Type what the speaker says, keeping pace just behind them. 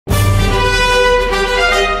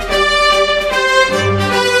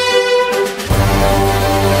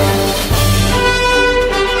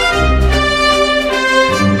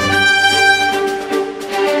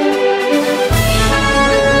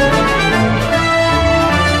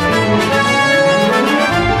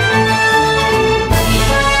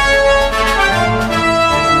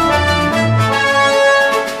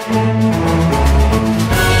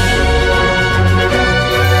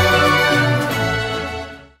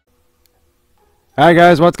Hi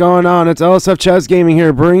guys, what's going on? It's LSF Chaz Gaming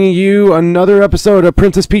here, bringing you another episode of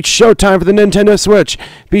Princess Peach Showtime for the Nintendo Switch.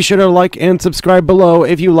 Be sure to like and subscribe below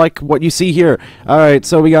if you like what you see here. Alright,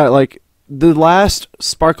 so we got like the last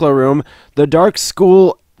Sparkler Room, the Dark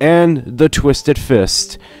School, and the Twisted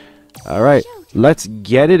Fist. Alright, let's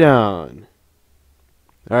get it on.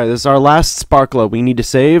 Alright, this is our last Sparkler we need to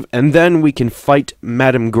save, and then we can fight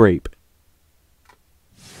Madam Grape.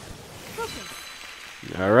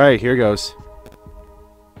 Alright, here goes.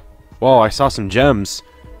 Whoa, I saw some gems.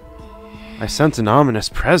 I sense an ominous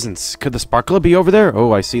presence. Could the Sparkler be over there?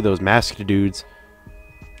 Oh, I see those masked dudes.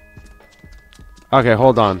 Okay,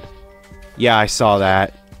 hold on. Yeah, I saw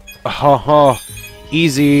that. Oh,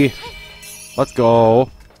 easy. Let's go.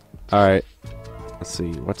 Alright. Let's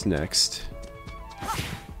see. What's next?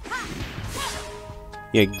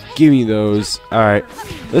 Yeah, give me those. Alright.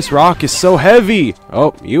 This rock is so heavy.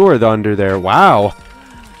 Oh, you were under there. Wow.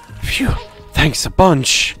 Phew. Thanks a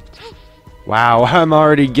bunch. Wow, I'm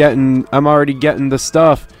already getting the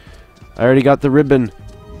stuff. I already got the ribbon.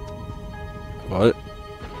 What?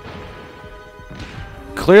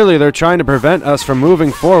 Clearly they're trying to prevent us from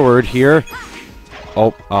moving forward here.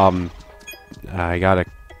 Oh, I gotta...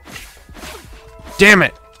 Damn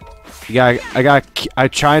it! I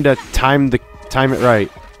tried to time it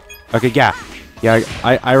right. Okay, yeah. Yeah,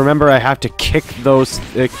 I remember I have to kick those,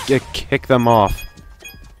 kick them off.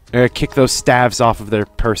 Kick those staves off of their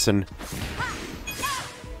person.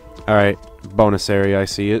 Alright, bonus area, I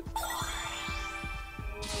see it.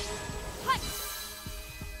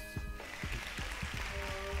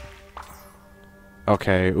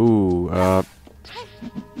 Okay, ooh,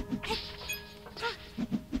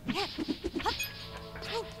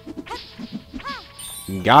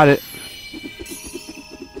 got it.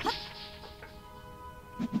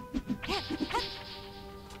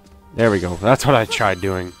 There we go, that's what I tried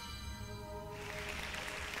doing.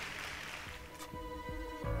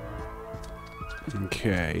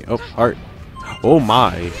 Okay. Oh, heart. Oh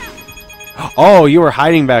my. Oh, you were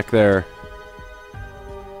hiding back there.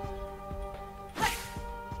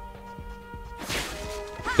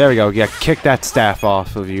 There we go. Yeah, kick that staff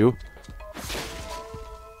off of you.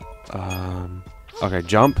 Okay,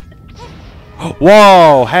 jump.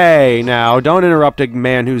 Whoa! Hey, now, don't interrupt a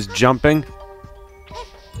man who's jumping.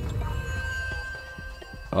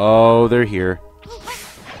 Oh, they're here.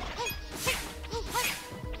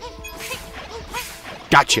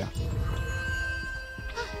 Gotcha!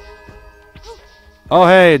 Oh,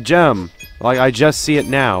 hey, a gem. Like, I just see it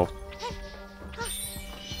now.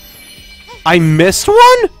 I missed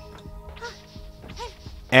one?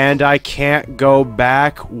 And I can't go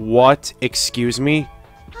back? What? Excuse me?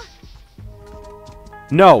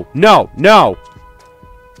 No, no, no!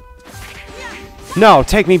 No,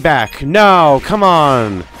 take me back. No, come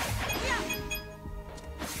on!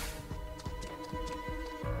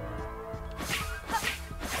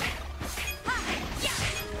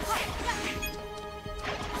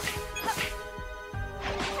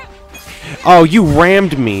 Oh, you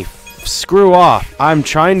rammed me. Screw off. I'm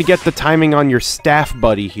trying to get the timing on your staff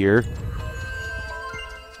buddy here.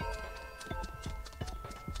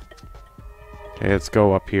 Okay, let's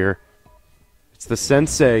go up here. It's the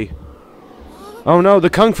sensei. Oh no, the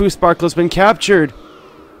Kung Fu Sparkler's been captured.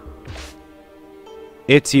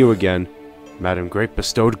 It's you again. Madam Grape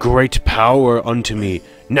bestowed great power unto me.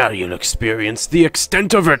 Now you'll experience the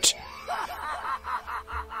extent of it.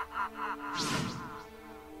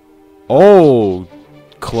 Oh,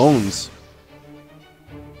 clones.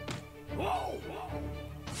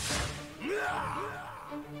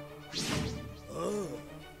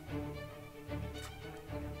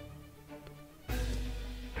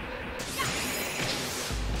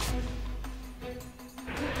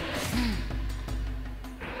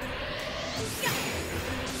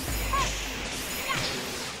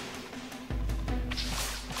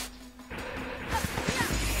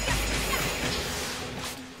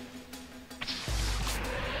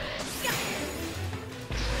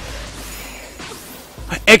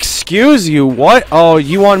 Excuse you, what? Oh,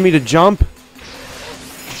 you want me to jump?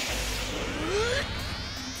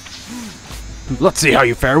 Let's see how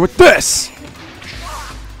you fare with this!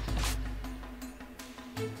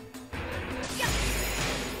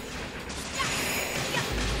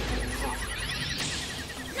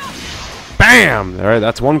 Bam! Alright,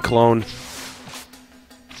 that's one clone.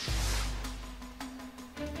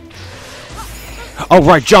 Oh,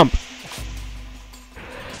 right, jump!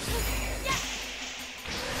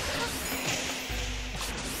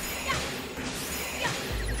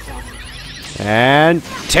 And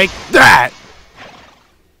take that!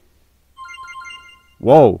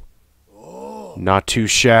 Whoa. Not too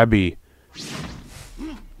shabby.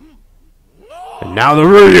 And now the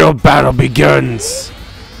real battle begins!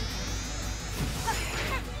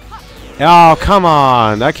 Oh, come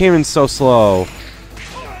on! That came in so slow.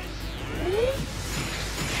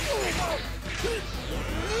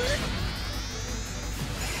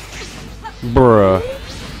 Bruh.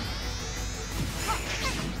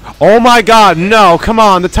 Oh my god, no! Come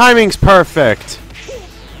on, the timing's perfect!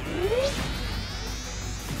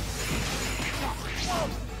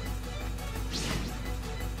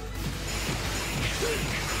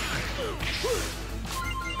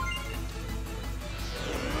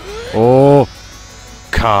 Oh,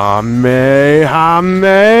 Kamehameha!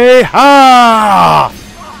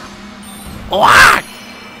 What?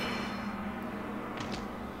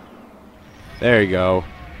 There you go.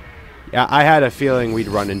 Yeah, I had a feeling we'd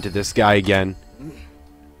run into this guy again.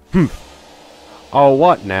 Oh,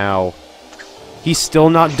 what now? He's still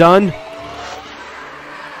not done?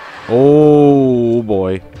 Oh,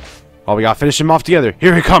 boy. Oh, we gotta finish him off together.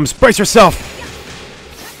 Here he comes. Brace yourself!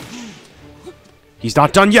 He's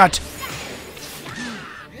not done yet!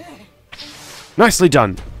 Nicely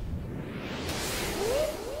done.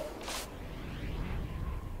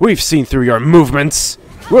 We've seen through your movements.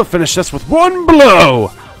 We'll finish this with one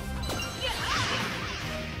blow!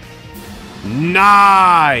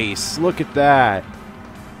 Nice! Look at that.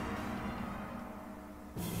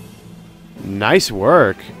 Nice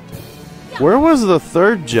work. Where was the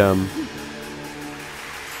third gem?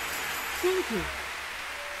 Thank you.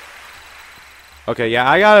 Okay, yeah,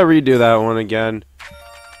 I gotta redo that one again.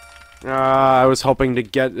 I was hoping to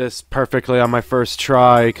get this perfectly on my first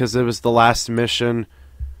try, because it was the last mission.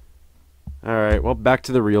 Alright, well, back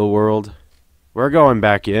to the real world. We're going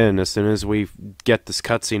back in as soon as we get this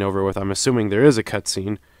cutscene over with. I'm assuming there is a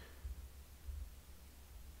cutscene.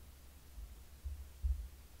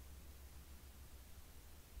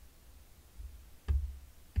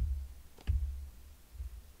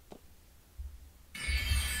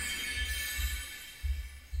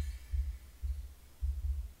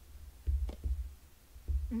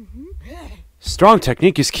 Strong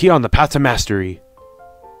technique is key on the path to mastery.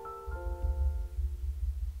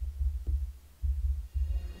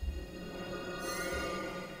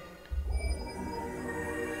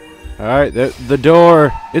 Alright, the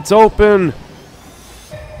door. It's open.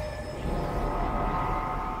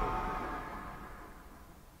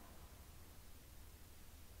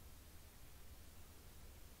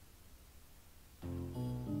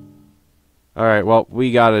 Alright, well,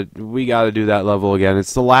 we gotta do that level again.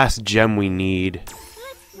 It's the last gem we need. Let's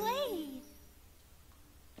play.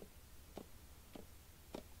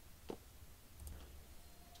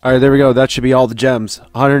 Alright, there we go. That should be all the gems.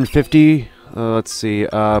 150. Let's see.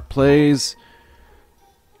 Plays.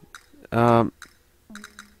 Okay,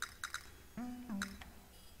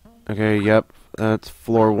 yep. That's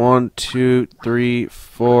floor 1, 2, 3,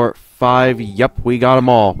 4, 5. Yep, we got them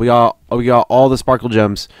all. We got all the sparkle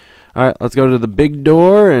gems. Alright, let's go to the big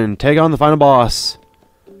door and take on the final boss.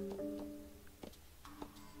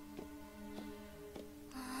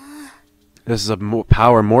 This is a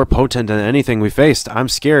power more potent than anything we faced. I'm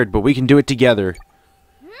scared, but we can do it together.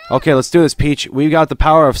 Okay, let's do this, Peach. We've got the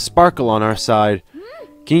power of Sparkle on our side.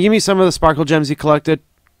 Can you give me some of the Sparkle gems you collected?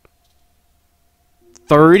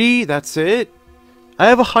 30? That's it? I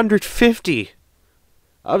have 150.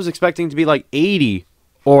 I was expecting to be like 80.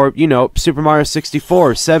 Or, you know, Super Mario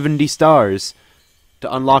 64, 70 stars.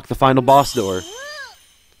 To unlock the final boss door.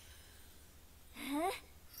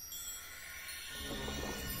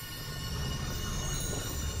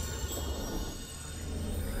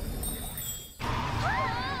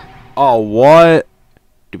 Oh, what?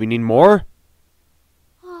 Do we need more?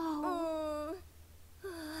 Oh.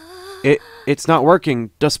 It's not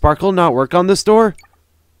working. Does Sparkle not work on this door?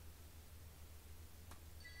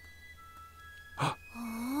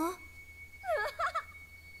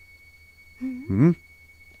 Hmm?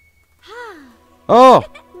 Oh!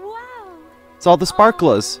 Wow. It's all the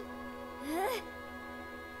sparklers.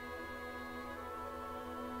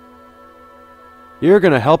 You're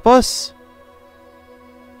gonna help us?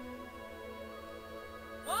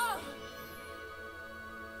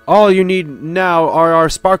 All you need now are our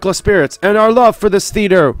sparkler spirits and our love for this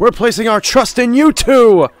theater. We're placing our trust in you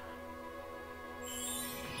two!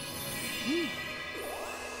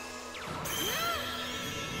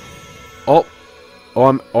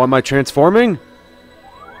 Oh, am I transforming?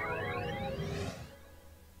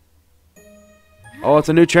 Oh, it's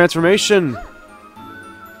a new transformation.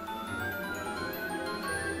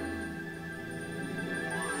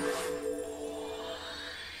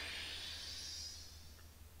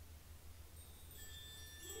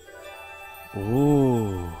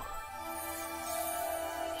 Ooh.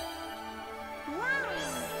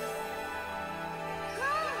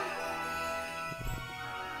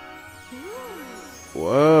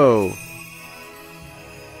 Whoa.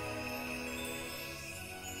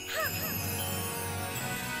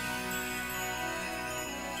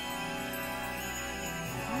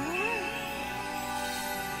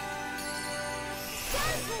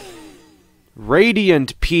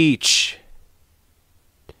 Radiant Peach.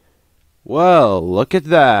 Well, look at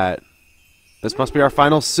that. This must be our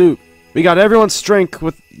final suit. We've got everyone's strength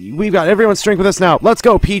with us now. Let's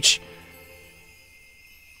go, Peach.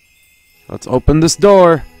 Let's open this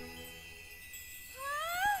door.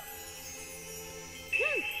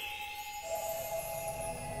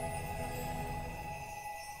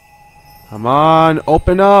 Come on,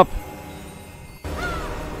 open up.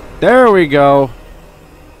 There we go.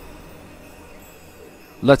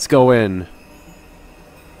 Let's go in.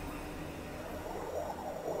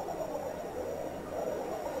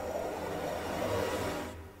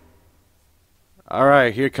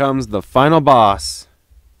 Alright, here comes the final boss.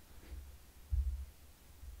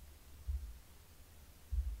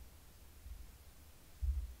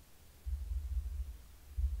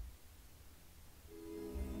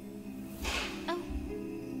 Oh.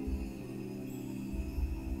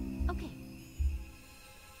 Okay.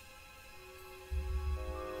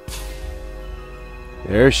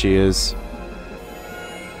 There she is.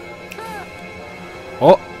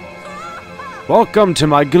 Oh! Welcome to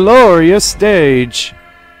my glorious stage!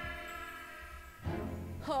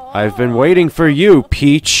 I've been waiting for you,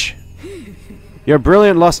 Peach. Your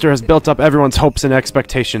brilliant luster has built up everyone's hopes and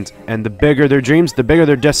expectations, and the bigger their dreams, the bigger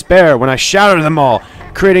their despair when I shatter them all,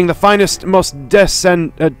 creating the finest, most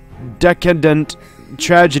decadent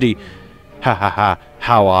tragedy. Ha ha ha,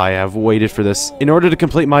 how I have waited for this. In order to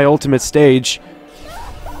complete my ultimate stage,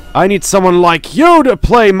 I need someone like you to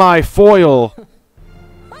play my foil.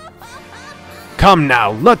 Come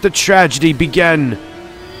now, let the tragedy begin.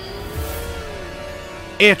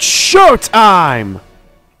 It's showtime!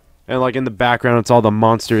 And like in the background, it's all the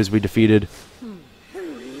monsters we defeated.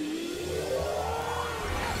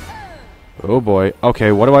 Oh boy.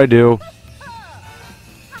 Okay, what do I do?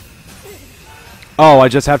 Oh, I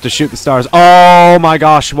just have to shoot the stars. Oh my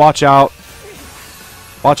gosh, watch out.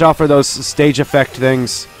 Watch out for those stage effect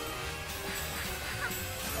things.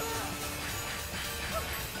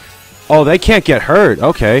 Oh, they can't get hurt.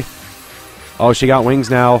 Okay. Oh, she got wings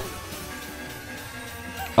now.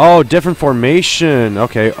 Oh, different formation.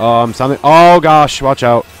 Okay, something. Oh gosh, watch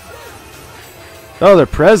out. Oh, their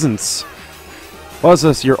presents. What is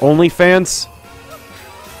this, your OnlyFans?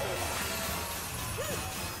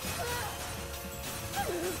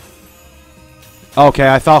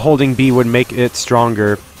 Okay, I thought holding B would make it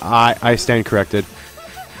stronger. I stand corrected.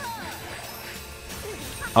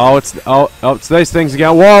 Oh, it's these things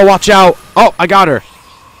again. Whoa, watch out! Oh, I got her.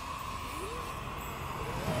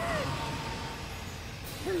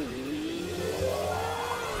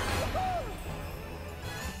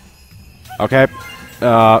 Okay.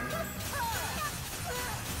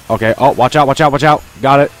 Okay. Oh, watch out, watch out, watch out.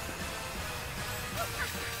 Got it.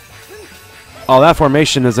 Oh, that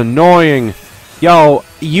formation is annoying. Yo,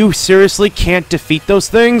 you seriously can't defeat those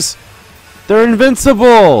things? They're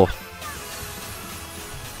invincible.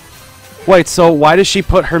 Wait, so why does she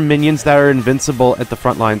put her minions that are invincible at the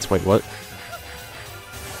front lines? Wait, what?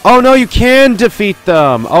 Oh, no, you can defeat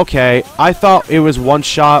them. Okay, I thought it was one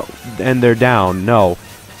shot and they're down. No.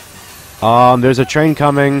 There's a train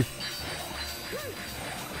coming.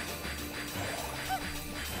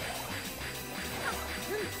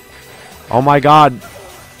 Oh my god.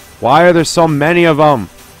 Why are there so many of them?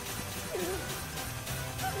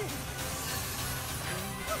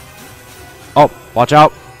 Oh, watch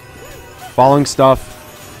out. Falling stuff.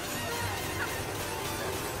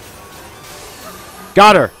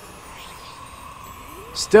 Got her.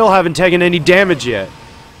 Still haven't taken any damage yet.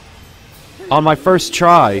 On my first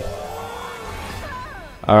try.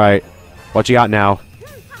 Alright. What you got now?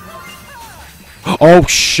 Oh,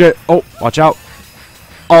 shit. Oh, watch out.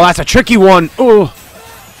 Oh, that's a tricky one. Ooh.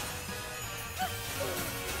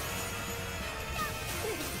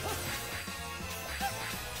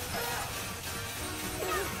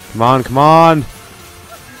 Come on, come on.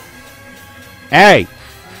 Hey.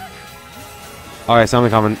 Alright,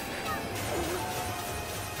 something coming.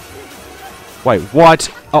 Wait, what?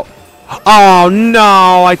 Oh. Oh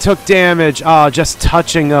no, I took damage. Oh, just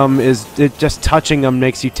touching them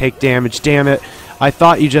makes you take damage. Damn it. I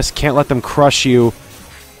thought you just can't let them crush you.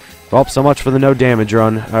 Well, so much for the no damage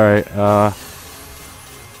run. Alright, that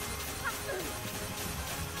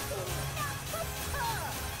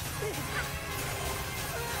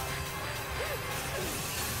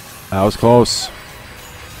was close.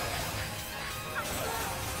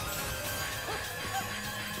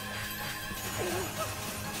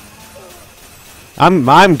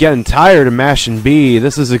 I'm getting tired of mashing B.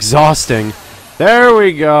 This is exhausting. There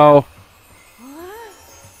we go.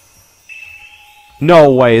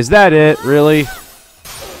 No way. Is that it? Really?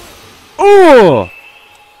 Ooh!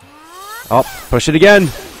 Oh, push it again.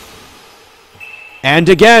 And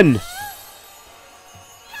again.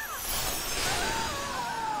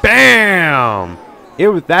 Bam! It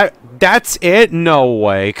was that's it? No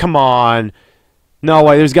way. Come on. No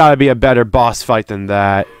way. There's got to be a better boss fight than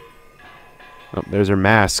that. Oh, there's her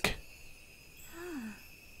mask.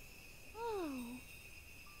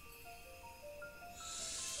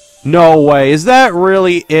 No way. Is that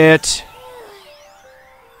really it?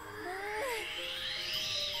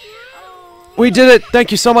 We did it!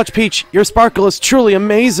 Thank you so much, Peach. Your sparkle is truly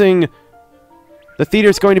amazing. The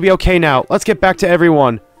theater's going to be okay now. Let's get back to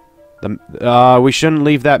everyone. We shouldn't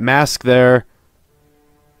leave that mask there.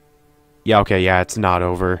 Yeah, okay, yeah, it's not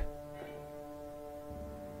over.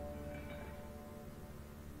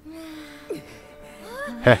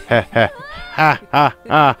 Heh heh heh. Ha ha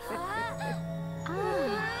ha.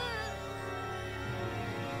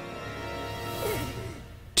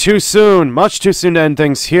 Too soon. Much too soon to end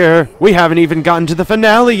things here. We haven't even gotten to the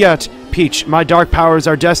finale yet. Peach, my dark powers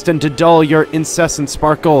are destined to dull your incessant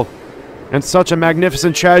sparkle. And such a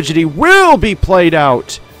magnificent tragedy will be played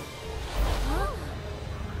out.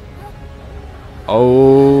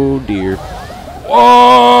 Oh, dear.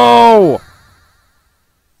 Whoa!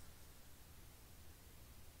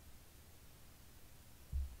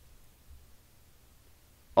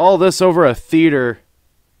 All this over a theater.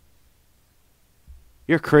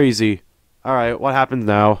 You're crazy. Alright, what happens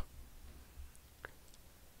now?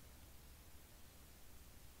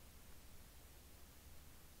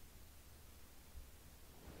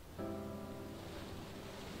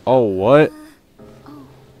 Oh, what?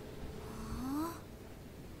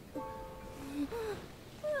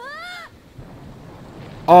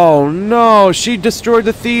 Oh no, she destroyed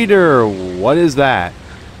the theater. What is that?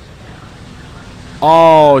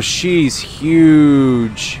 Oh, she's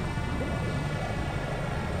huge.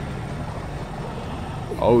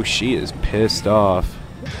 Oh, she is pissed off.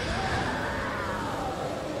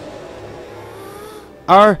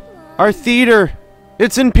 Our theater,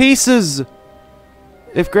 it's in pieces.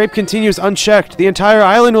 If Grape continues unchecked, the entire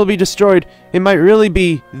island will be destroyed. It might really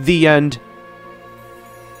be the end.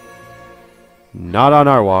 Not on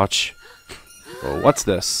our watch. Oh, what's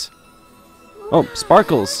this? Oh,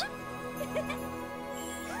 sparkles.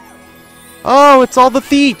 Oh, it's all the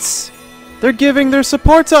Theets. They're giving their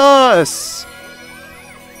support to us.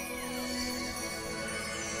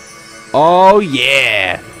 Oh,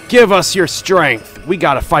 yeah. Give us your strength. We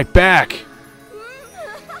gotta fight back.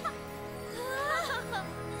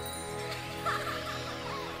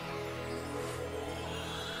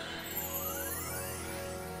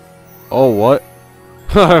 Oh, what?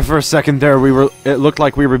 For a second there, it looked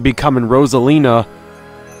like we were becoming Rosalina.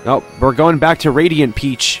 Nope, we're going back to Radiant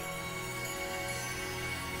Peach.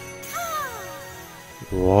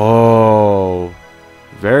 Whoa.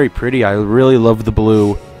 Very pretty. I really love the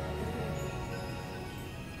blue.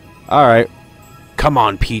 Alright. Come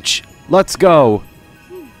on, Peach. Let's go.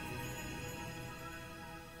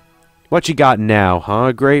 What you got now,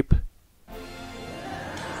 huh, Grape?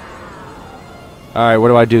 Alright, what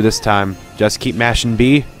do I do this time? Just keep mashing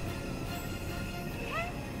B?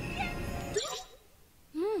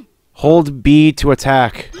 Hold B to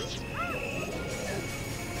attack.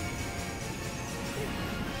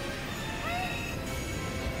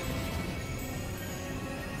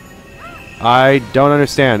 I don't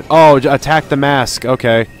understand. Oh, attack the mask.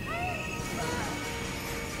 Okay.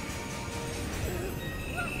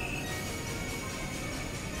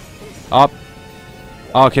 Up.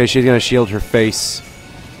 Okay, she's gonna shield her face.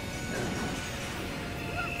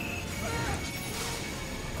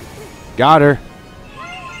 Got her.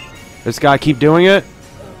 Just gotta keep doing it.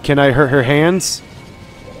 Can I hurt her hands?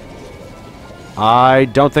 I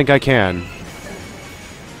don't think I can.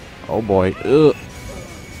 Oh boy. Ugh.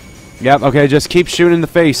 Yep, okay, just keep shooting in the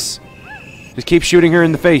face. Just keep shooting her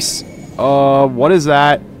in the face. What is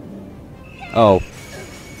that? Oh.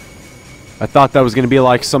 I thought that was going to be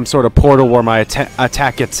like some sort of portal where my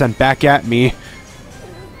attack gets sent back at me.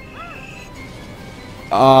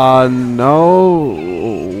 No.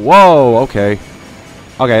 Whoa, okay.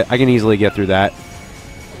 Okay, I can easily get through that.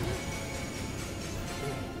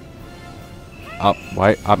 Oh,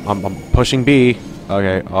 wait, I'm pushing B.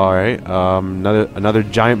 Okay, alright. Another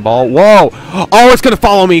giant ball. Whoa! Oh, it's gonna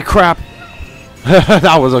follow me! Crap!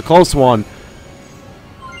 That was a close one.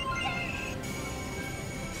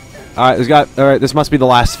 Alright, this must be the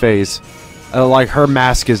last phase. Like, her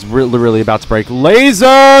mask is really about to break.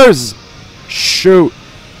 Lasers! Shoot.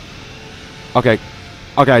 Okay.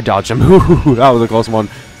 Okay, I dodged him. That was a close one.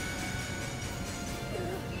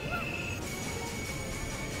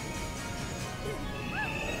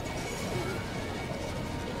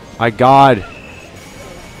 My God.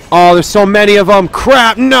 Oh, there's so many of them.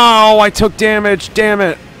 Crap. No, I took damage. Damn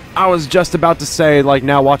it. I was just about to say, like,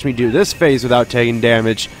 now watch me do this phase without taking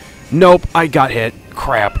damage. Nope, I got hit.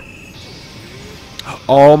 Crap.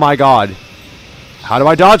 Oh, my God. How do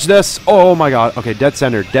I dodge this? Oh, my God. Okay, dead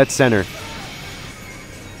center. Dead center.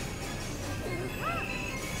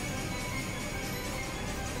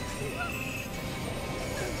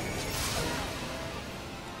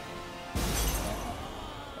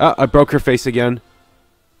 I broke her face again.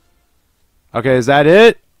 Okay, is that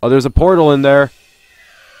it? Oh, there's a portal in there.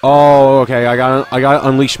 Oh, okay. I gotta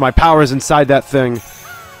unleash my powers inside that thing.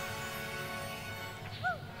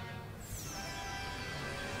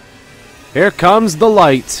 Here comes the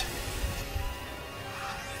light.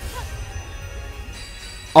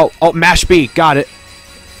 Oh, mash B. Got it.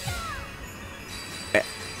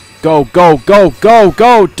 Go, go, go, go,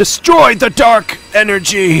 go! Destroy the dark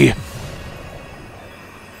energy!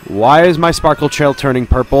 Why is my sparkle trail turning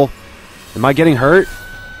purple? Am I getting hurt?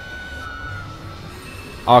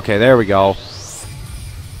 Okay, there we go.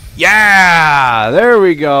 Yeah! There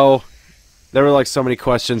we go. There were like so many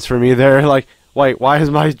questions for me there. Like, wait, why is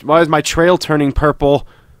my trail turning purple?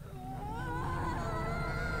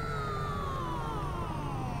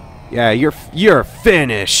 Yeah, you're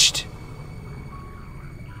finished.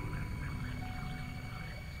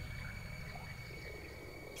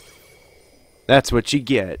 That's what you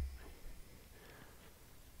get.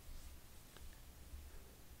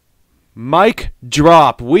 Mic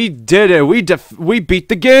drop. We did it. We beat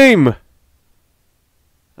the game.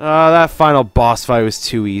 That final boss fight was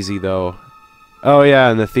too easy, though. Oh yeah,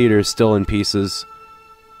 and the theater's still in pieces.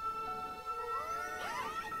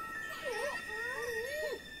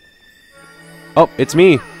 Oh, it's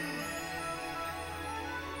me.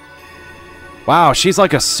 Wow, she's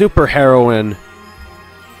like a super heroine.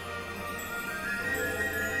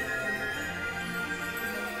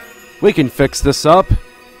 We can fix this up.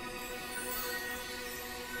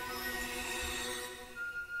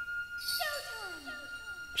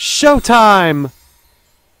 Showtime!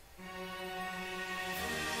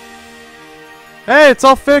 Hey, it's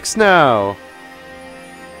all fixed now.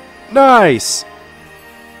 Nice.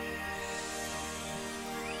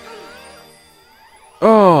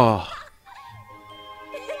 Oh.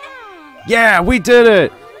 Yeah, we did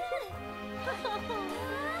it.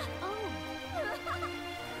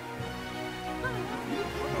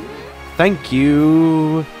 Thank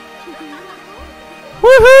you.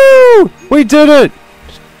 Woohoo! We did it!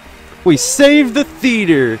 We saved the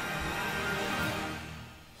theater!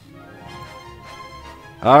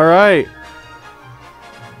 Alright.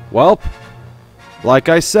 Welp, like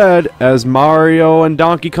I said, as Mario and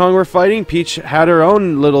Donkey Kong were fighting, Peach had her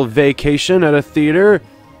own little vacation at a theater,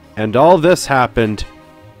 and all this happened.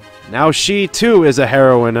 Now she, too, is a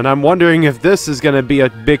heroine, and I'm wondering if this is going to be a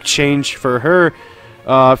big change for her,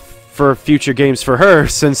 for future games for her,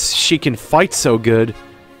 since she can fight so good.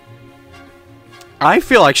 I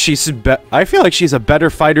feel like she's a better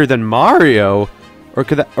fighter than Mario,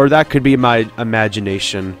 or that could be my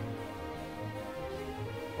imagination.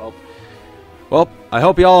 Well, I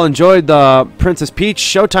hope you all enjoyed the Princess Peach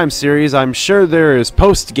Showtime series. I'm sure there is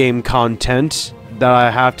post-game content that I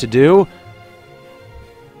have to do.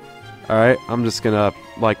 Alright, I'm just gonna,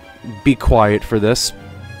 like, be quiet for this.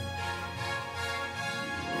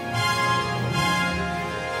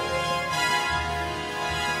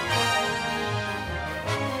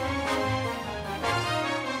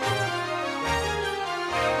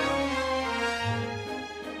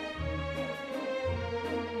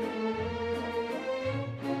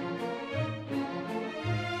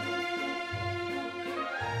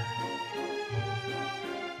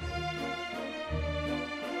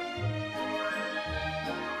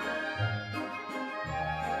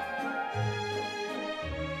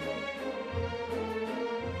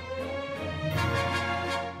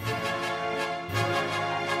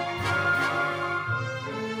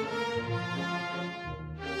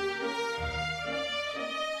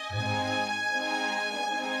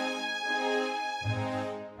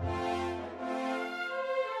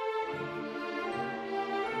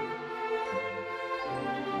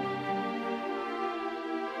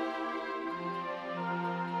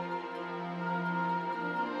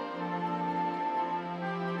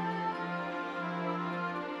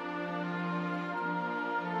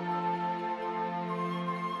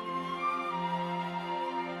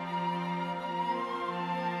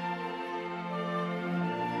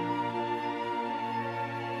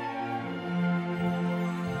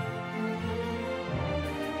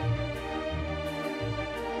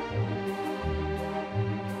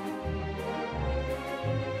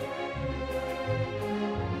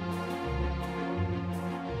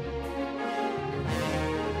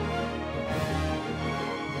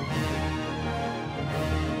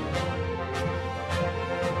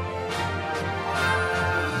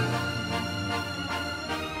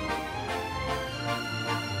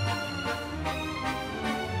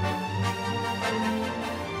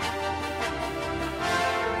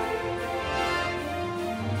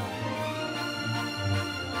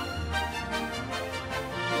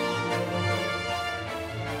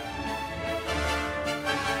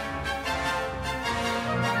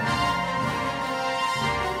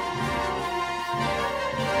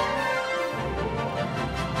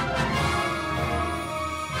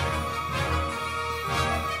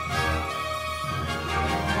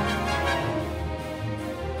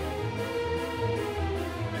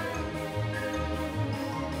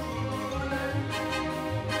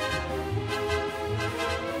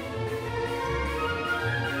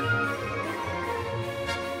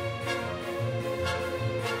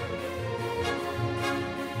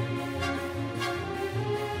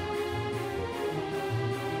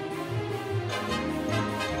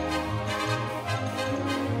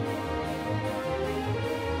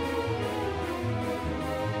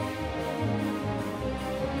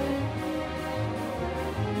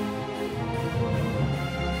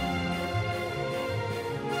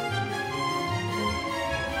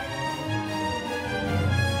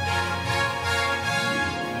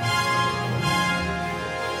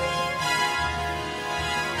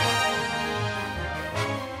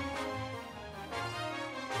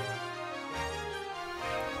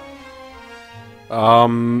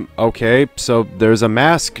 Okay, so there's a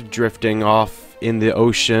mask drifting off in the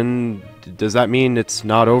ocean. Does that mean it's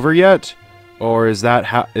not over yet? Or is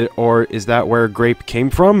that where Grape came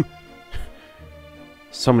from?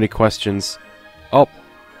 So many questions. Oh,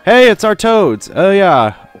 hey, it's our toads. Oh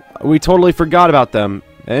yeah, we totally forgot about them.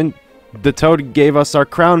 And the toad gave us our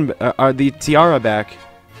crown, the tiara back.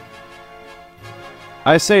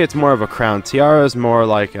 I say it's more of a crown. Tiara is more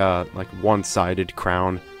like one-sided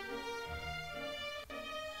crown.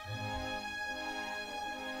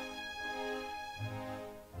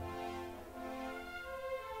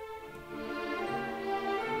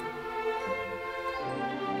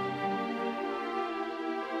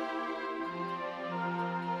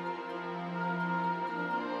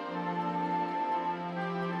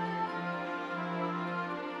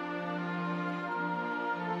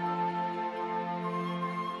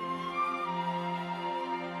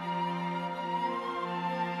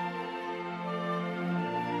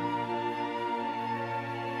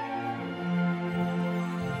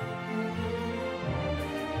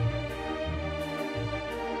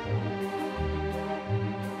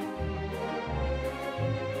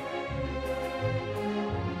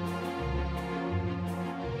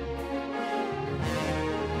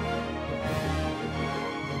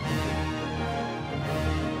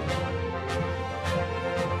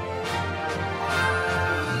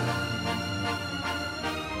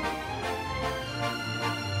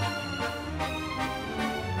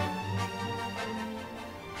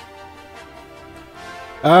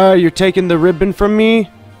 You're taking the ribbon from me?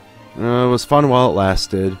 It was fun while it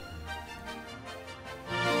lasted.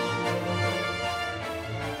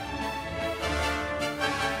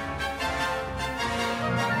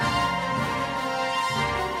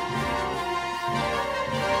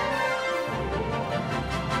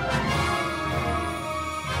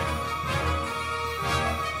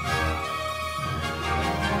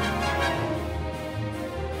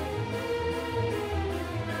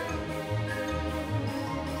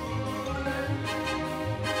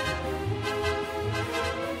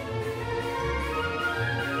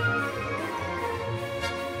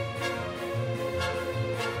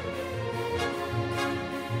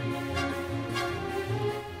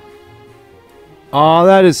 Aw,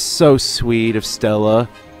 that is so sweet of Stella.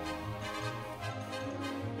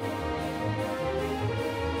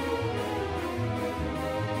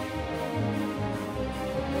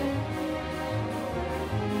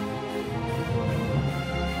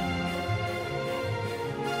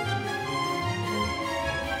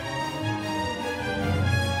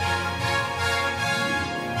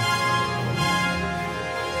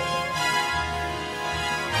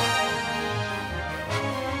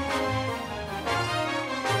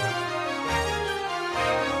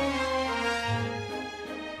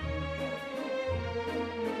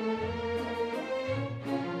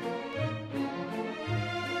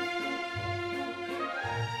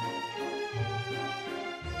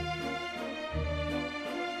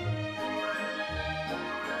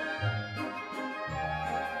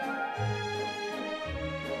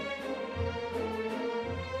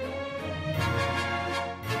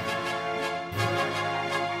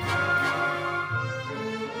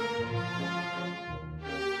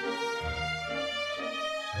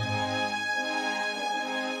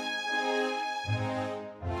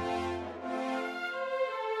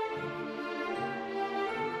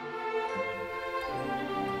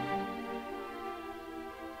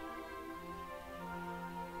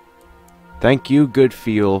 Thank you, Good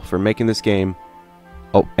Feel, for making this game.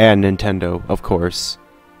 Oh, and Nintendo, of course.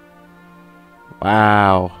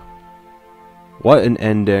 Wow. What an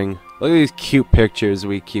ending. Look at these cute pictures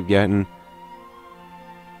we keep getting.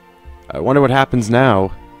 I wonder what happens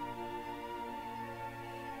now.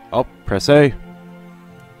 Oh, press A.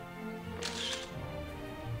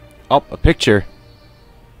 Oh, a picture.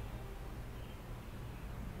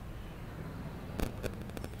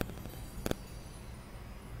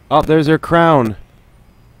 Oh, there's her crown.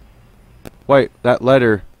 Wait, that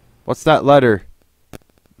letter. What's that letter?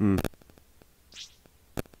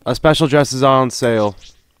 A special dress is on sale.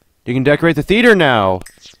 You can decorate the theater now.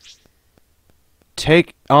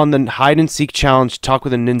 Take on the hide and seek challenge. Talk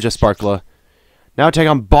with a ninja sparkler. Now take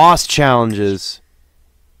on boss challenges.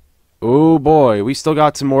 Oh boy, we still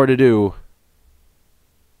got some more to do.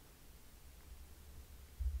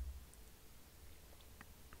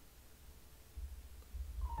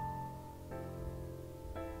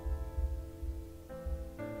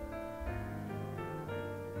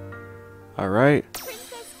 Alright.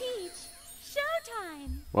 Princess Peach,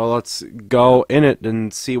 Showtime! Well, let's go in it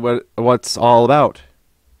and see what's all about.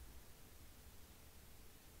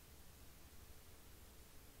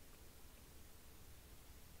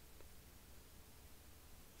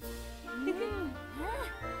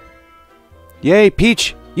 Yay,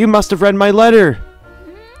 Peach! You must have read my letter!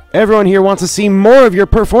 Everyone here wants to see more of your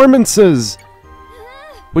performances!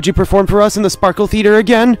 Would you perform for us in the Sparkle Theater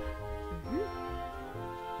again?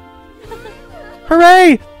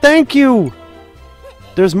 Hooray! Thank you!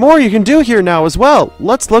 There's more you can do here now as well.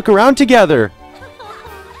 Let's look around together.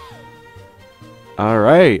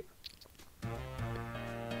 Alright.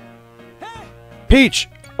 Peach!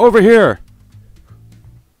 Over here!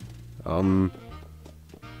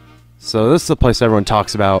 So this is the place everyone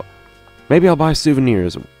talks about. Maybe I'll buy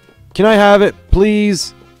souvenirs. Can I have it,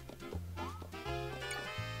 please?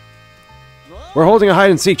 We're holding a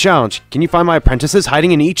hide-and-seek challenge. Can you find my apprentices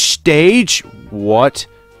hiding in each stage? What?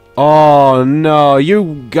 Oh no, you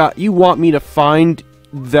want me to find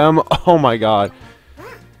them? Oh my god.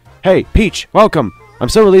 Hey, Peach, welcome. I'm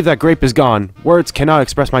so relieved that Grape is gone. Words cannot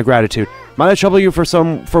express my gratitude. Might I trouble you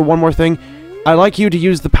for one more thing? I'd like you to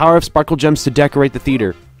use the power of sparkle gems to decorate the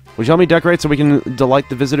theater. Would you help me decorate so we can delight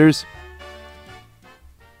the visitors?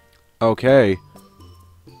 Okay.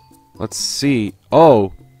 Let's see.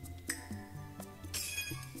 Oh.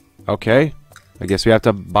 Okay. I guess we have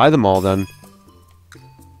to buy them all then.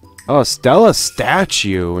 Oh, Stella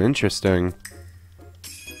statue. Interesting.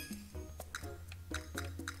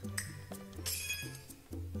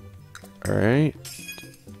 Alright.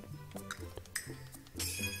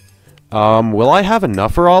 Will I have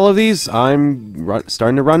enough for all of these? I'm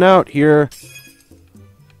starting to run out here.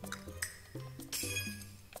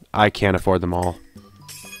 I can't afford them all.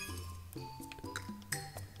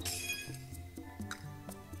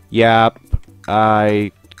 Yep.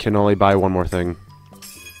 I can only buy one more thing.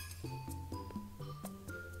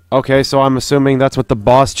 Okay, so I'm assuming that's what the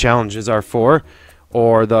boss challenges are for.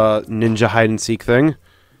 Or the ninja hide-and-seek thing.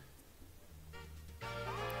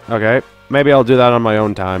 Okay, maybe I'll do that on my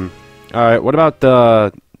own time. Alright, what about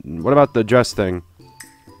the dress thing?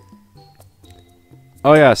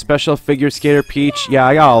 Oh yeah, special figure skater Peach. Yeah,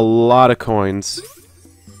 I got a lot of coins.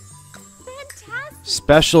 Fantastic.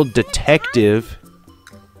 Special detective.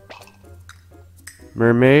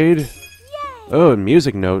 Mermaid. Yay. Oh, and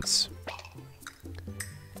music notes.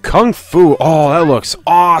 Kung Fu. Oh, that looks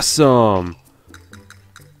awesome.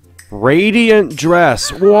 Radiant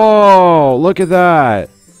dress. Whoa, look at that.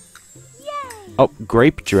 Yay. Oh,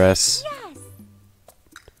 grape dress. Yes.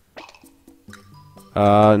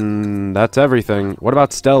 That's everything. What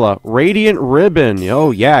about Stella? Radiant ribbon.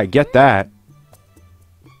 Oh, yeah, get that.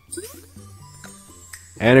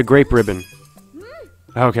 And a grape ribbon.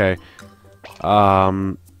 Okay.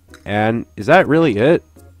 And is that really it?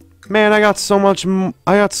 Man, I got so much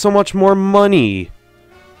more money.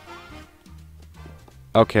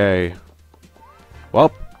 Okay.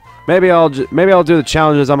 Well, maybe I'll do the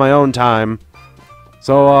challenges on my own time.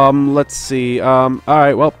 So, let's see.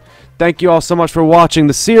 Alright, well, thank you all so much for watching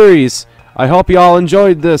the series. I hope you all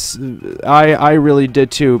enjoyed this. I really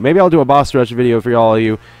did too. Maybe I'll do a boss rush video for all of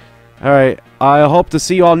you. Alright, I hope to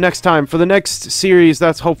see you all next time for the next series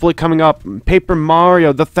that's hopefully coming up. Paper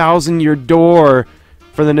Mario, the 1,000-Year Door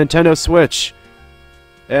for the Nintendo Switch.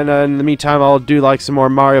 And in the meantime, I'll do like some more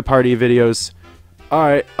Mario Party videos.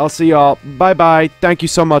 Alright, I'll see y'all. Bye-bye. Thank you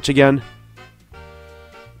so much again.